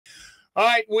All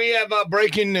right, we have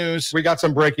breaking news. We got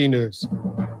some breaking news.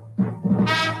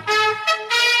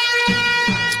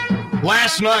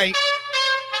 Last night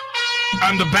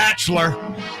on The Bachelor.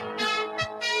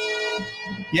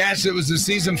 Yes, it was the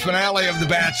season finale of The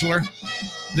Bachelor.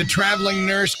 The traveling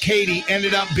nurse, Katie,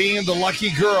 ended up being the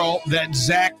lucky girl that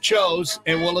Zach chose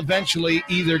and will eventually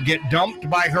either get dumped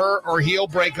by her or he'll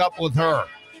break up with her.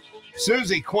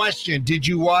 Suzie, question. Did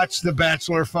you watch The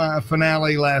Bachelor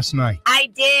finale last night? I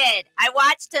did. I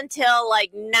watched until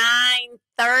like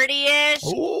 9:30-ish.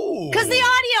 Because the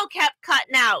audio kept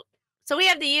cutting out. So we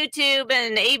have the YouTube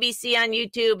and ABC on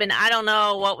YouTube, and I don't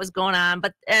know what was going on.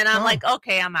 And I'm like,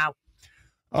 okay, I'm out.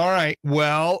 All right.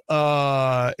 Well,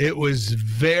 it was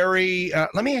very.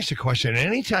 Let me ask you a question.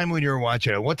 Anytime when you were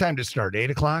watching it, what time did it start?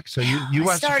 8 o'clock. So you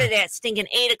watched. Started at stinking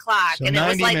 8 o'clock, so and 90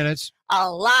 it was like minutes. A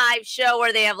live show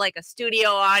where they have like a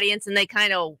studio audience, and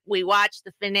we watched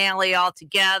the finale all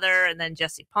together, and then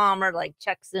Jesse Palmer like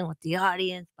checks in with the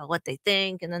audience about what they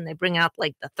think, and then they bring out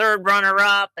like the third runner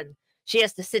up, and she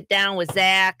has to sit down with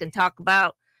Zach and talk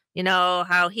about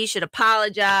how he should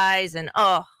apologize, and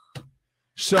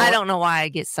So I don't know why I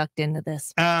get sucked into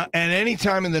this. And any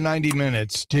time in the 90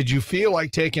 minutes, did you feel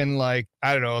like taking like,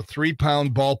 I don't know, a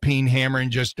 3-pound ball peen hammer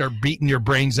and just start beating your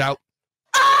brains out?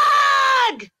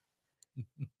 Ugh!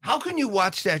 How can you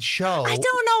watch that show? I don't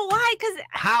know why, because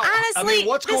honestly,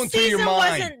 what's going through your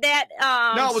mind? Wasn't that,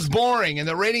 no, it was boring, and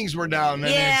the ratings were down,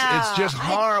 and it's just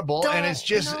horrible, and it's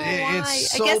just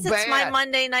it's so bad. I guess it's my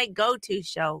Monday night go-to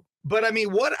show. But I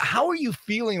mean, how are you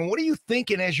feeling? What are you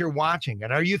thinking as you're watching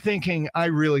it? Are you thinking, I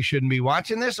really shouldn't be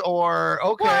watching this? Or,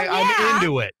 okay, I'm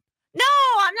into it? No,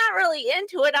 I'm not really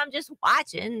into it. I'm just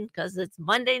watching because it's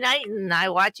Monday night and I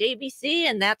watch ABC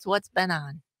and that's what's been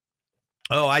on.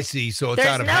 Oh, I see. So it's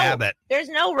out of habit. There's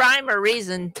no rhyme or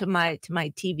reason to my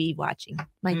TV watching,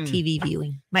 my TV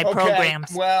viewing, my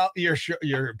programs. Well, your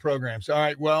programs. All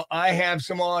right. Well, I have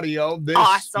some audio.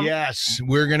 Awesome. Yes,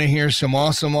 we're going to hear some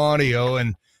awesome audio.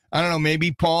 And I don't know,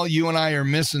 maybe, Paul, you and I are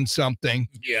missing something.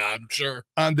 Yeah, I'm sure.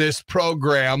 On this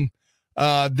program.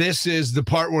 This is the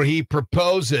part where he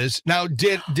proposes. Now,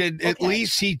 did at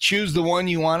least he choose the one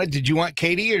you wanted? Did you want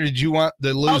Katie or did you want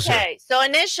the loser? Okay, so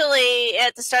initially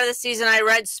at the start of the season, I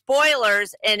read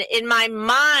spoilers, and in my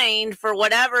mind, for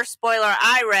whatever spoiler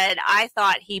I read, I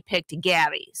thought he picked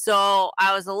Gabby. So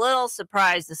I was a little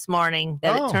surprised this morning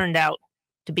that it turned out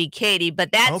to be Katie,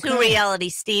 but that's who Reality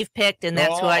Steve picked, and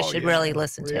that's who I should really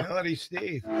listen to. Reality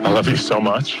Steve. I love you so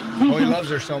much. Oh, he loves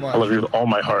her so much. I love you with all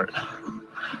my heart.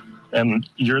 And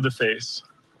you're the face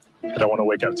that I want to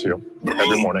wake up to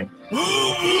every morning.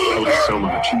 I love you so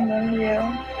much. I love you.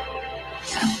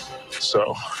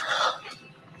 So.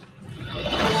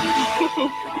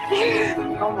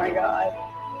 Oh my God.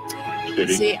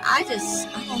 Katie, see, I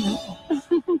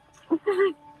don't know.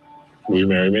 Will you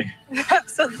marry me?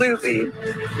 Absolutely. Oh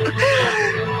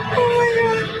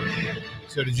my God.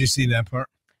 So did you see that part?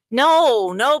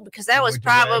 No, because that was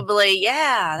probably,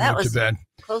 that was bad.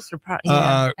 Closer.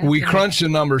 We crunched the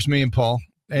numbers, me and Paul,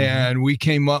 and we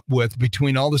came up with,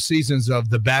 between all the seasons of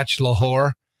The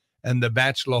Bachelor and The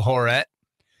Bachelorette,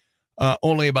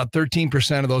 only about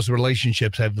 13% of those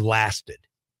relationships have lasted.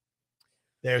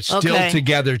 They're still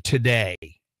together today.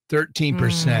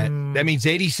 13%. That means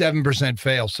 87%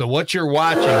 fail. So what you're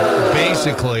watching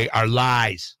basically are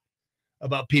lies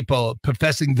about people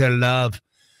professing their love.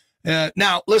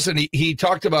 Now, listen, he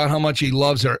talked about how much he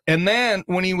loves her. And then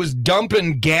when he was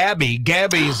dumping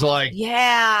Gabby's like,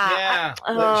 yeah.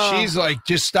 She's like,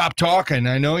 just stop talking.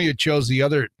 I know you chose the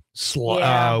other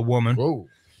woman. Whoa.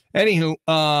 Anywho,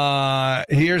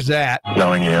 here's that.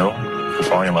 Knowing you,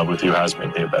 falling in love with you has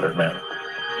made me a better man.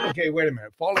 Okay, wait a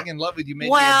minute. Falling in love with you made me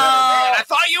a better man. I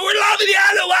thought you were loving the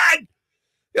other one.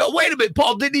 Wait a minute,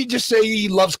 Paul. Didn't he just say he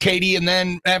loves Katie, and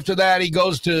then after that he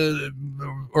goes to,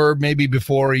 or maybe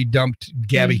before he dumped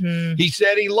Gabby, he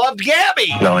said he loved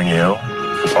Gabby. Knowing you,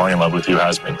 falling in love with you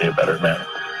has made me a better man.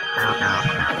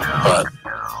 But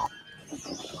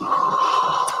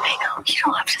I know. You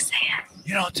don't have to say it.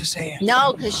 You don't have to say it.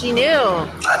 No, because she knew.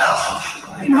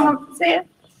 I know. You don't have to say it.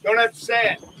 Don't have to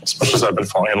say it. As much as I've been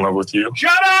falling in love with you.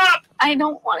 Shut up! I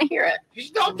don't want to hear it.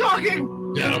 Stop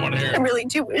talking. Yeah, I don't want to hear I it. really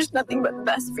do wish nothing but the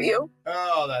best for you.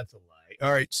 Oh, that's a lie.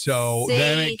 All right, so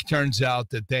then it turns out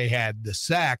that they had the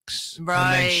sex, and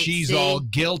then she's all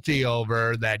guilty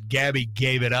over that Gabby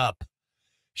gave it up.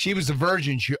 She was a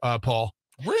virgin, Paul.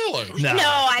 Really? No,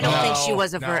 I don't think she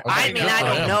was a virgin. I mean, I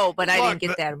don't know, but I didn't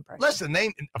get that impression. Listen,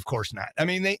 of course not. I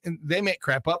mean, they make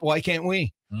crap up. Why can't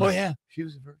we? Oh, yeah, she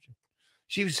was a virgin.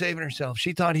 She was saving herself.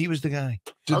 She thought he was the guy.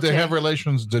 Did they have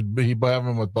relations? Did he have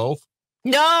them with both?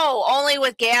 No, only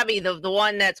with Gabby, the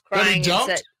one that's crying. Then he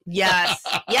dumped? Yes.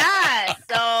 Yes.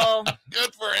 So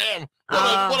Good for him.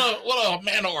 Uh, What a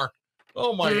manor.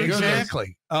 Oh my goodness.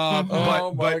 Exactly. Oh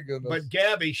my But goodness.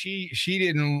 Gabby, she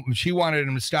wanted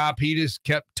him to stop. He just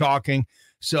kept talking.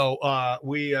 So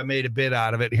we made a bit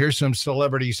out of it. Here's some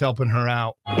celebrities helping her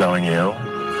out. Knowing you,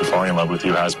 falling in love with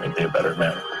you has made me a better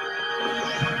man.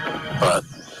 But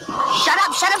Shut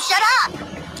up, shut up, shut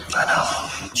up! I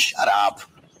know. Shut up.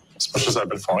 As much as I've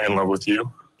been falling in love with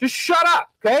you, Just shut up,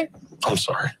 okay? I'm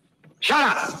sorry. Shut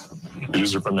up. You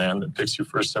deserve a man that picks you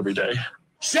first every day.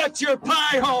 Shut your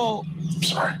pie hole. I'm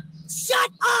sorry. Shut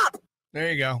up!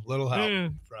 There you go. Little help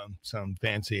Mm. from some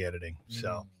fancy editing.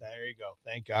 So there you go.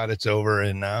 Thank God it's over.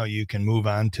 And now you can move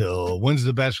on till when's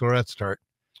the Bachelorette start?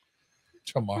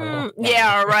 Tomorrow.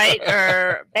 yeah, right.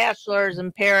 Or Bachelors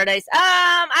in Paradise.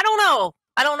 I don't know.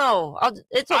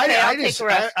 It's okay. I'll take a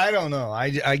rest. I don't know.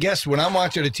 I guess when I'm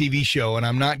watching a TV show and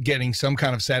I'm not getting some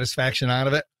kind of satisfaction out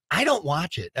of it, I don't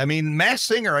watch it. I mean, Masked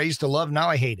Singer I used to love. Now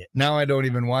I hate it. Now I don't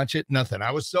even watch it. Nothing.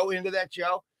 I was so into that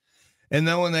show. And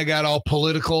then when they got all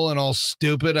political and all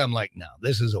stupid, I'm like, no,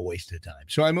 this is a waste of time.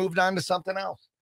 So I moved on to something else.